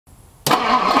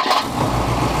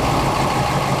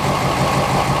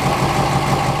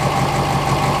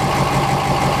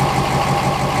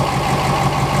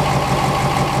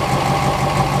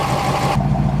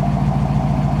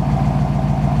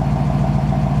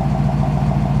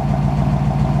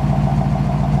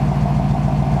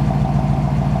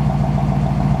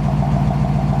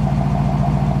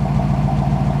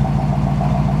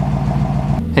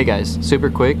guys, super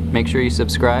quick, make sure you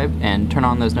subscribe and turn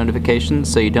on those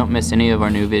notifications so you don't miss any of our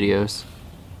new videos.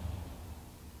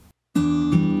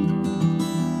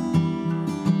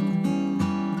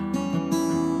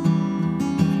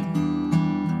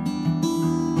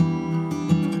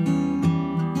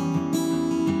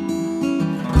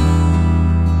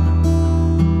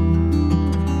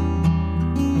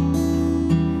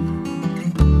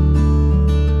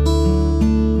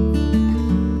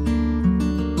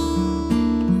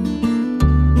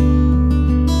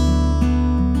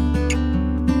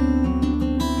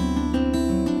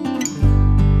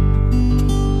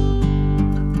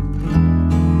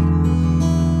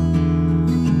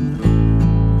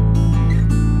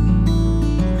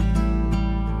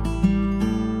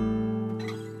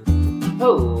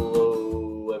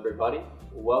 Hello everybody,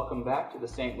 welcome back to the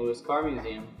St. Louis Car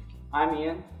Museum. I'm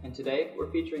Ian, and today we're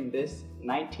featuring this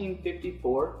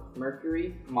 1954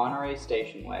 Mercury Monterey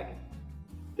Station Wagon.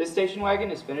 This station wagon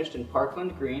is finished in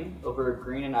Parkland Green over a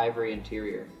green and ivory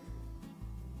interior.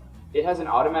 It has an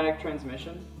automatic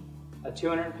transmission, a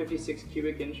 256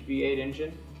 cubic inch V8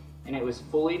 engine, and it was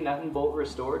fully nut and bolt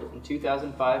restored in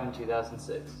 2005 and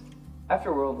 2006.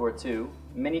 After World War II,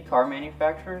 many car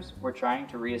manufacturers were trying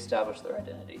to re-establish their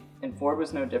identity, and Ford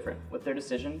was no different with their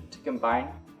decision to combine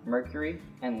Mercury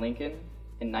and Lincoln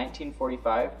in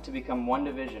 1945 to become one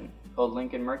division called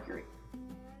Lincoln Mercury.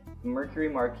 The Mercury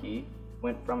marquee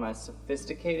went from a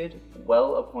sophisticated,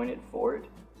 well-appointed Ford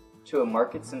to a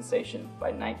market sensation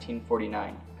by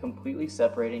 1949, completely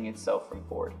separating itself from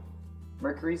Ford.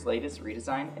 Mercury's latest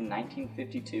redesign in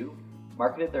 1952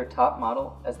 marketed their top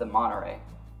model as the Monterey,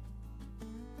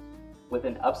 with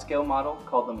an upscale model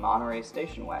called the Monterey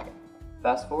Station Wagon.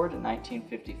 Fast forward to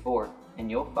 1954,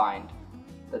 and you'll find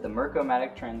that the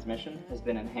Merc-O-Matic transmission has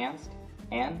been enhanced,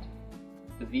 and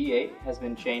the V8 has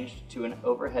been changed to an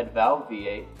overhead valve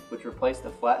V8, which replaced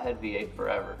the flathead V8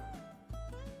 forever.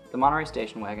 The Monterey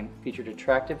Station Wagon featured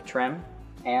attractive trim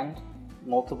and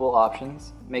multiple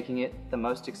options, making it the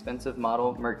most expensive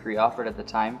model Mercury offered at the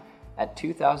time at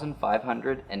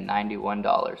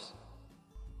 $2,591.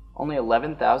 Only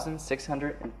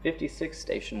 11,656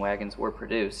 station wagons were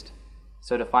produced,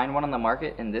 so to find one on the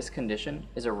market in this condition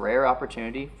is a rare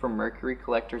opportunity for Mercury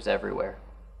collectors everywhere.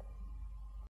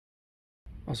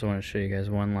 Also want to show you guys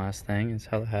one last thing, is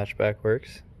how the hatchback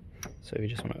works. So if you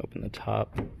just want to open the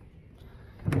top,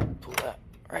 pull that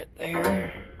right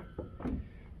there, and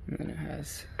then it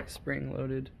has spring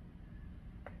loaded.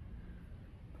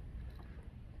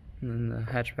 And then the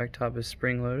hatchback top is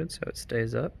spring loaded, so it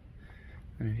stays up.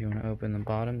 And if you want to open the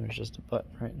bottom, there's just a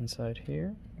button right inside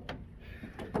here.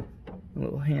 A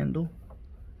little handle.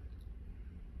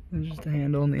 There's just a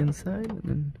handle on the inside, and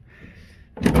then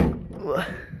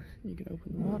you can open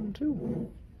the bottom too.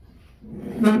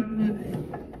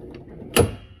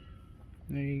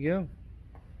 There you go.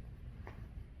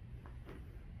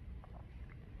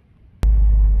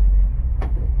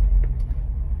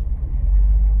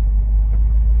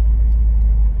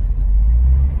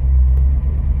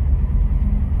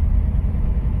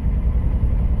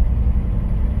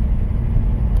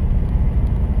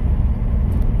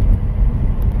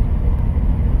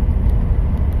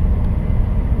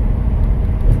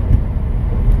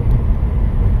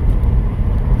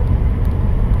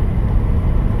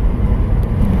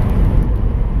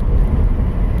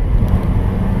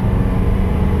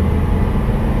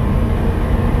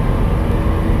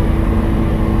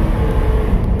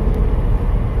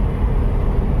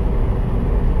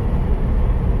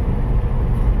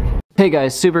 Hey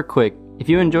guys, super quick, if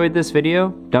you enjoyed this video,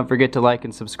 don't forget to like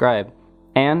and subscribe.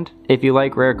 And if you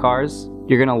like rare cars,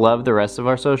 you're gonna love the rest of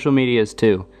our social medias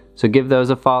too. So give those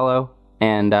a follow,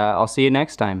 and I'll see you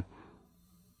next time.